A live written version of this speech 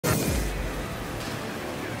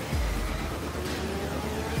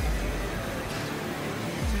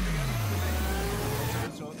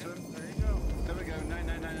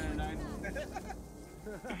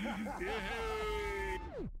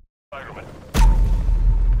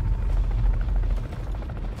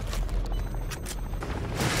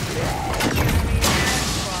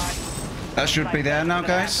That should be there now,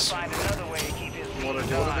 guys. What I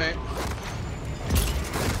do with it?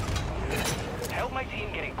 Help my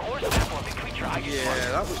team get a core sample of the creature I just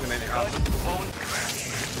Yeah, that was gonna happen.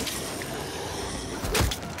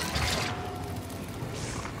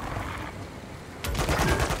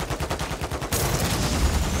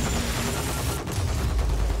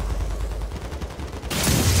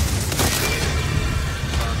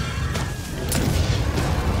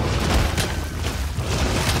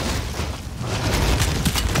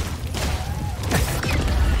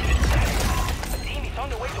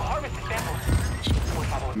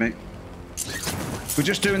 Mate. We're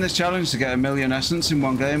just doing this challenge to get 1,000,000 essence in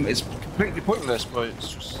one game. It's completely pointless, but it's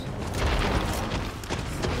just...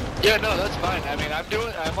 Yeah, no, that's fine. I mean, I'm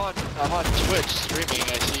on Twitch streaming.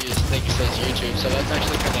 I see his thing says YouTube, so that's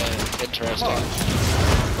actually kind of interesting.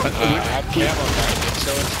 I'm camo grinding,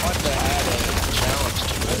 so it's fun to add a challenge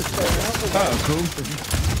to it. Oh, cool.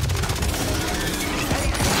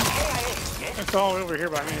 It's all over here,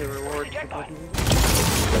 but I need a reward.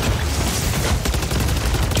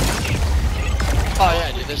 Oh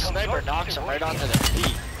yeah, dude, this sniper knocks him right onto their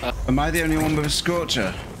feet. Am I the only one with a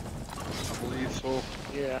scorcher? I believe so.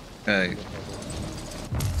 Yeah. Okay.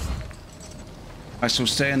 I shall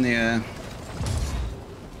stay in the air.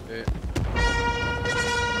 Yeah.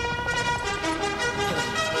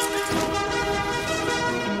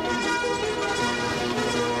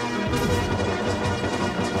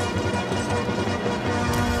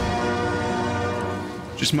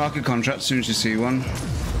 Just mark a contract as soon as you see one.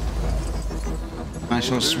 I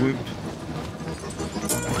shall swoop.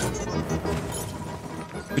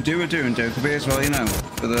 We do a do and do could be as well, you know,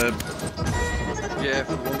 for the Yeah,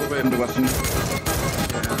 for the under weapon.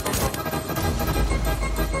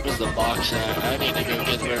 Where's the box at? I need to go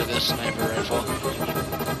get rid of this sniper rifle.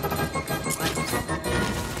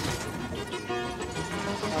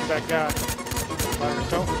 Not that guy. By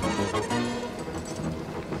yourself?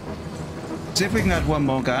 See if we can add one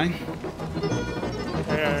more guy.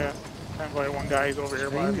 Yeah. Sounds like one guy, he's over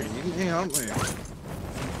here by me. Yeah, aren't we?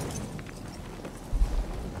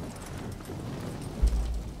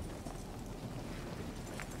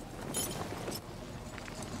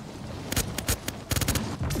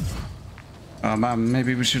 Oh man,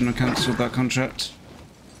 maybe we shouldn't have cancelled that contract.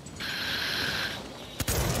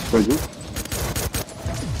 Where's you?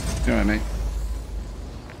 You alright, mate?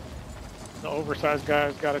 The oversized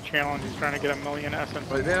guy's got a challenge. He's trying to get 1,000,000 essence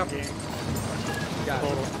Right there. in the game. Got it.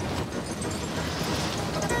 Total.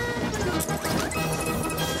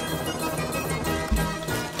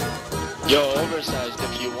 Yo, oversized,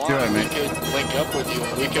 if you want, You're right, we mate. could link up with you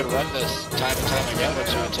and we could run this time and time again with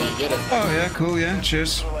you until you get it. Oh yeah, cool, yeah,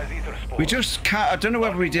 cheers. We just can't, I don't know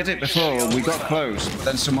whether we did it before or we got close, but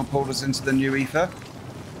then someone pulled us into the new ether.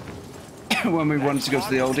 When we wanted to go to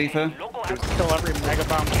the old ether. Just kill every mega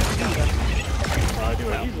bomb. I do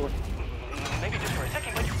it easily. Maybe just for a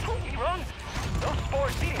second, but you proved me wrong. Those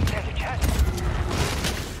spores didn't stand a chance.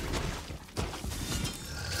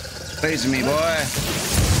 Phasing me, boy.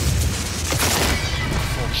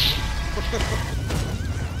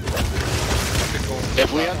 If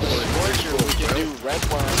we have the scorcher, we can do red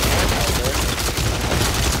one on the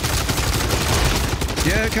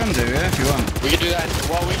Yeah, can do, yeah, if you want. We can do that.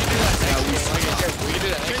 Well, we can do that next game. Like I said, we can do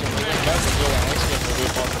that next game. We can do that next game. We'll be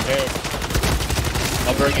more prepared.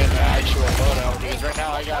 I'll bring in the actual loadout because right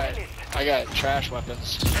now I got trash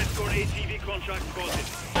weapons. Escort ATV contract quoted.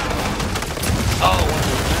 Oh, one of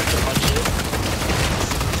the punch it.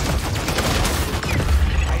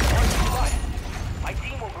 My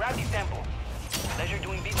team will grab the sample. Pleasure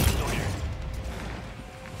doing business, soldier.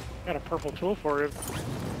 Got a purple tool for you.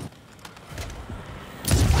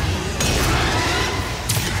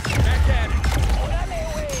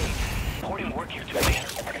 Important work here today.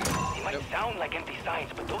 It might sound like empty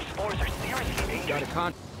signs, but those spores are seriously dangerous.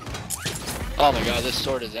 Oh my god, this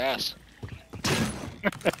sword is ass.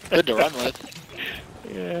 Good to run with.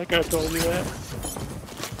 Yeah, I could have told you that.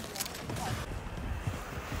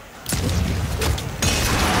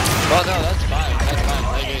 Well, no, that's fine. That's fine.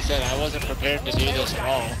 Like I said, I wasn't prepared to do this at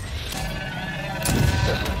all.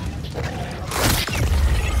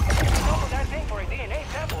 That thing for a DNA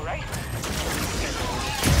sample, right?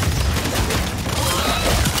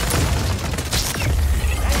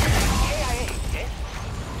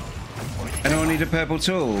 Anyone need a purple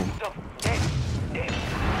tool?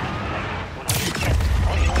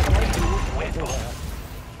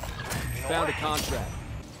 Found a contract.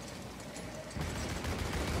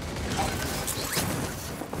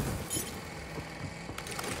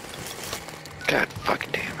 God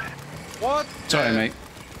fucking damn it. What? Sorry, mate.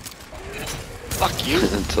 Fuck you.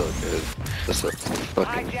 It's all good. Just a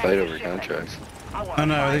fucking fight over contracts. I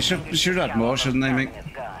know, they should add more, shouldn't they, mate?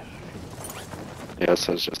 Yeah,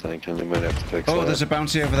 so I was just thinking they might have to fix that. Oh, there's a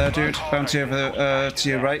bounty over there, dude. Bounty over to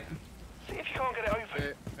your right. See if you can't get it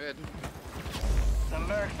over. Heading. The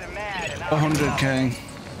mercs are mad and 100k.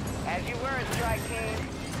 As you were, Strike King.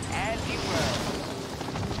 As you were.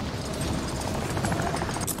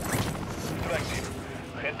 Strike Team,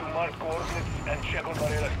 head to mark coordinates and check on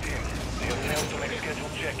Varela's team. They have failed to make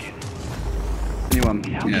scheduled check-in. New one,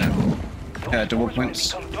 yeah. Yeah, double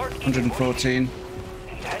points. 114.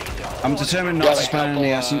 I'm determined not to spend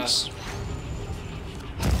any essence.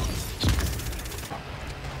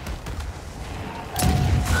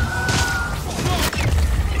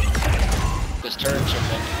 This turret should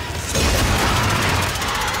be.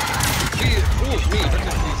 Me, look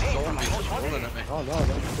at these zombies rolling at me. Oh no,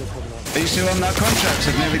 that's still coming out. Are you still on that contract?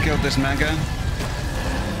 I've nearly killed this mega.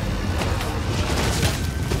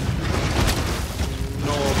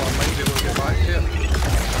 No, I might be able to get back to it.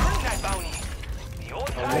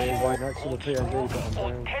 I'm right next to the PND, but I'm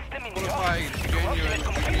down. Qualified, genuine,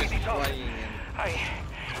 genius flying.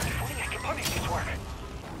 If only I could punish this work.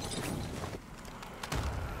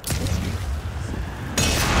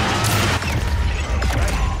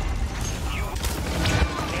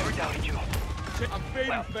 Never doubted you. I'm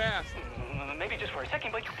fading fast. Maybe just for a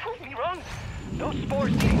second, but you proved me wrong. Those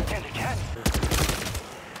spores didn't stand a chance.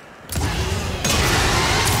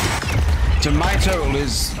 So my total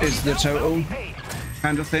is the total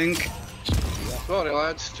kind of thing. Sorry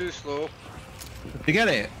lads, too slow. You get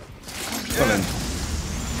it? Well then.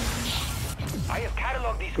 I have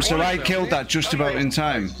cataloged these So I killed that just about in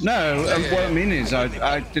time. No, what I mean is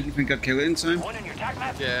I didn't think I'd kill it in time. One in your tac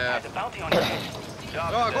map Yeah. has a bounty on it. No,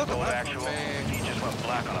 I got the map from He just went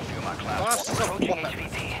black on a few of my classes. That's a Approaching what?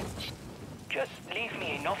 HVT. Just leave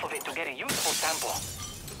me enough of it to get a useful sample.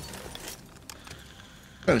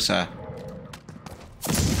 Closer.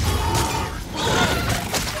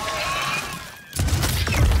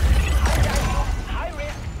 High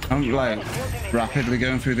risk. I'm like rapidly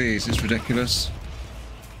going through these. It's ridiculous.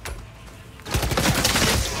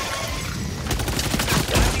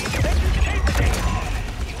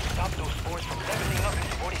 Stop those spores from leveling up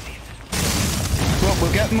into vortices. Well,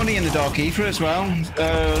 we'll get money in the Dark Ether as well.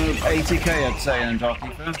 80k I'd say in Dark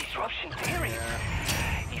Ether. Disruption theory.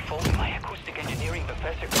 If only my acoustic engineering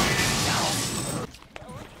professor could see now.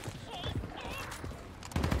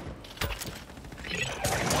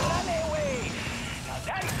 Now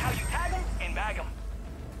that is how you tag them and bag them.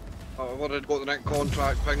 I've already got the next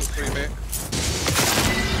contract ping for you, mate.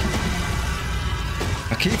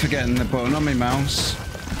 I keep forgetting the button on my mouse.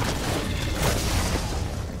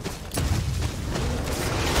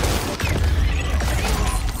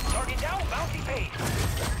 Target down, bounty paid.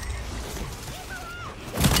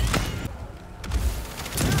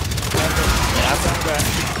 Yeah,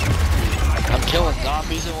 I'm killing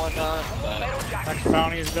zombies and whatnot, but Next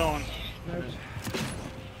bounty is going.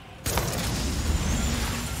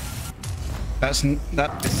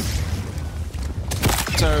 That.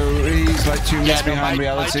 So he's like 2 minutes behind my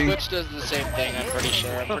reality. Twitch does the same thing, I'm pretty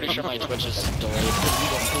sure. I'm pretty sure my Twitch is delayed.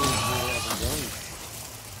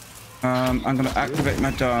 I'm gonna activate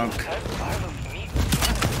my dog.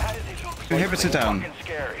 Inhibitor down.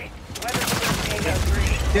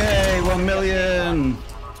 Yay, 1 million!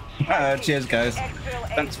 Cheers, guys.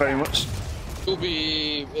 Thanks very much. You'll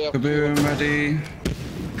be... Kaboom, ready.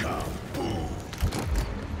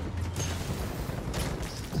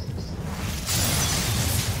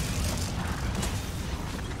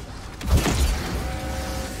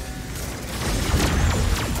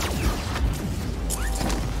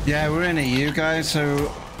 Yeah, we're in EU, guys,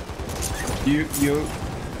 so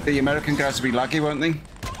the American guys will be laggy, won't they?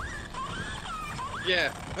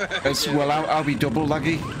 Yeah. Well, I'll be double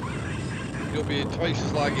laggy. You'll be twice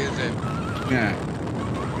as laggy as him. Yeah.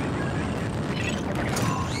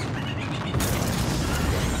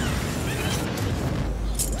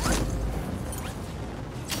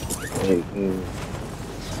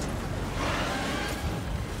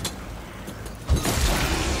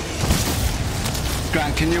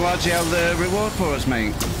 Grant, can you RGL the reward for us,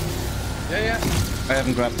 mate? Yeah. I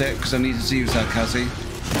haven't grabbed it because I needed to use that Kazi.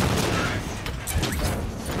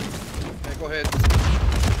 Yeah, go ahead.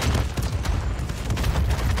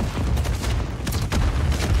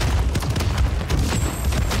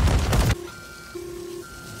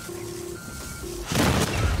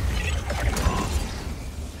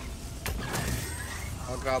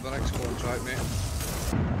 I'll grab the next contract, mate.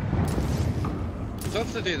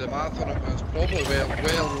 Just to do the math on it, it's probably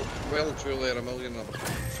well truly a million of them.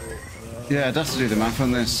 So, Yeah, I'd have to do the math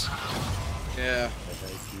on this. yeah.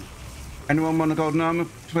 Anyone want a golden armor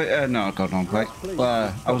plate? No, a golden armor plate.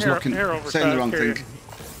 I was looking, saying the wrong thing.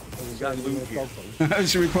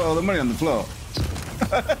 Should we put all the money on the floor?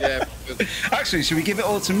 Yeah. Actually, should we give it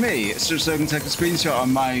all to me? It's just so I can take a screenshot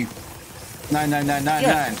on my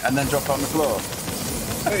 99999 and then drop it on the floor.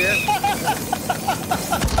 Oh yeah.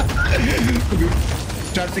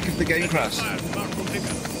 Try to think if the game crashed.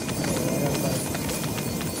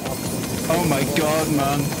 Oh my god,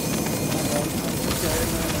 man.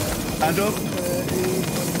 Hand up.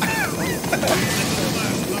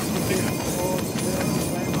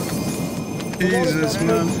 Jesus,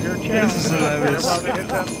 man. This is hilarious. 1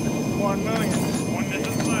 million.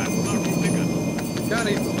 Can't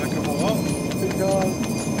even pick them all up.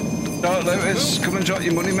 Dark Lotus, come and drop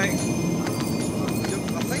your money, mate. I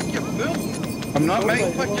think you're full. I'm not,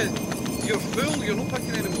 mate. You're full, you're not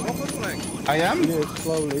picking any more up, Frank. I am. You're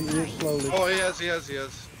slowly. Oh, he is.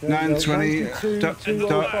 920. Dark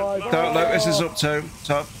Lotus is up to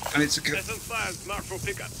top. And it's a.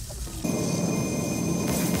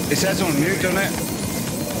 It says on mute, doesn't it?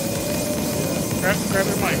 Grab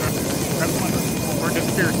the mic. Grab the mic. Or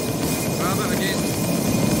disappeared. Grab it again.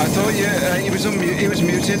 I thought he was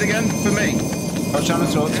muted again for me. I was trying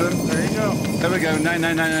to talk to him. There you go. There we go.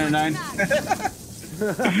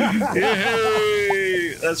 99999.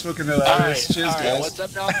 Yay! That's fucking hilarious. Cheers, guys. What's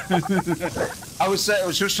up now? I was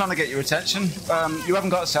just trying to get your attention. You haven't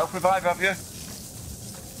got a self-revive, have you?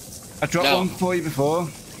 I dropped one for you before,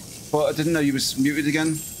 but I didn't know you was muted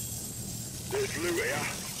again.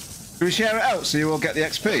 Can we share it out so you all get the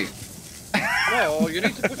XP? No, you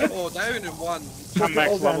need to put it all down in one. I'm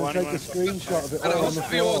max level Take a anyway. screenshot of it And it all on was the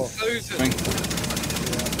floor.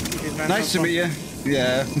 3,000. Nice to meet you.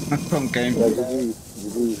 Yeah, fun game. Yeah, but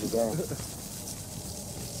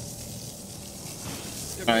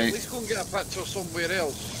Right. at least go and get a picture somewhere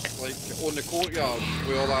else, like on the courtyard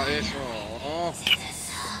with all that is.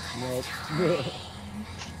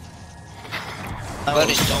 That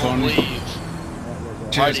was fun. Leave.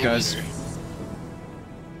 Cheers, guys.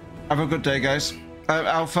 Have a good day, guys.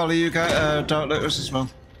 I'll follow you guys, Dark Lotus as well.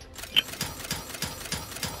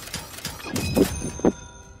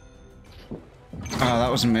 Oh,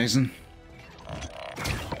 that was amazing.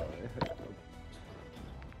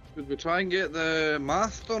 Should we try and get the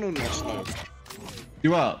math done on this now?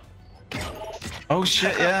 You are? Oh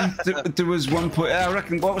shit, yeah. There was 1. I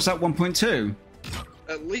reckon, what was that, 1.2?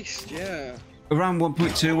 At least, yeah. Around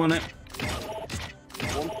 1.2, wasn't it?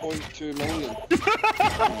 1.2 million.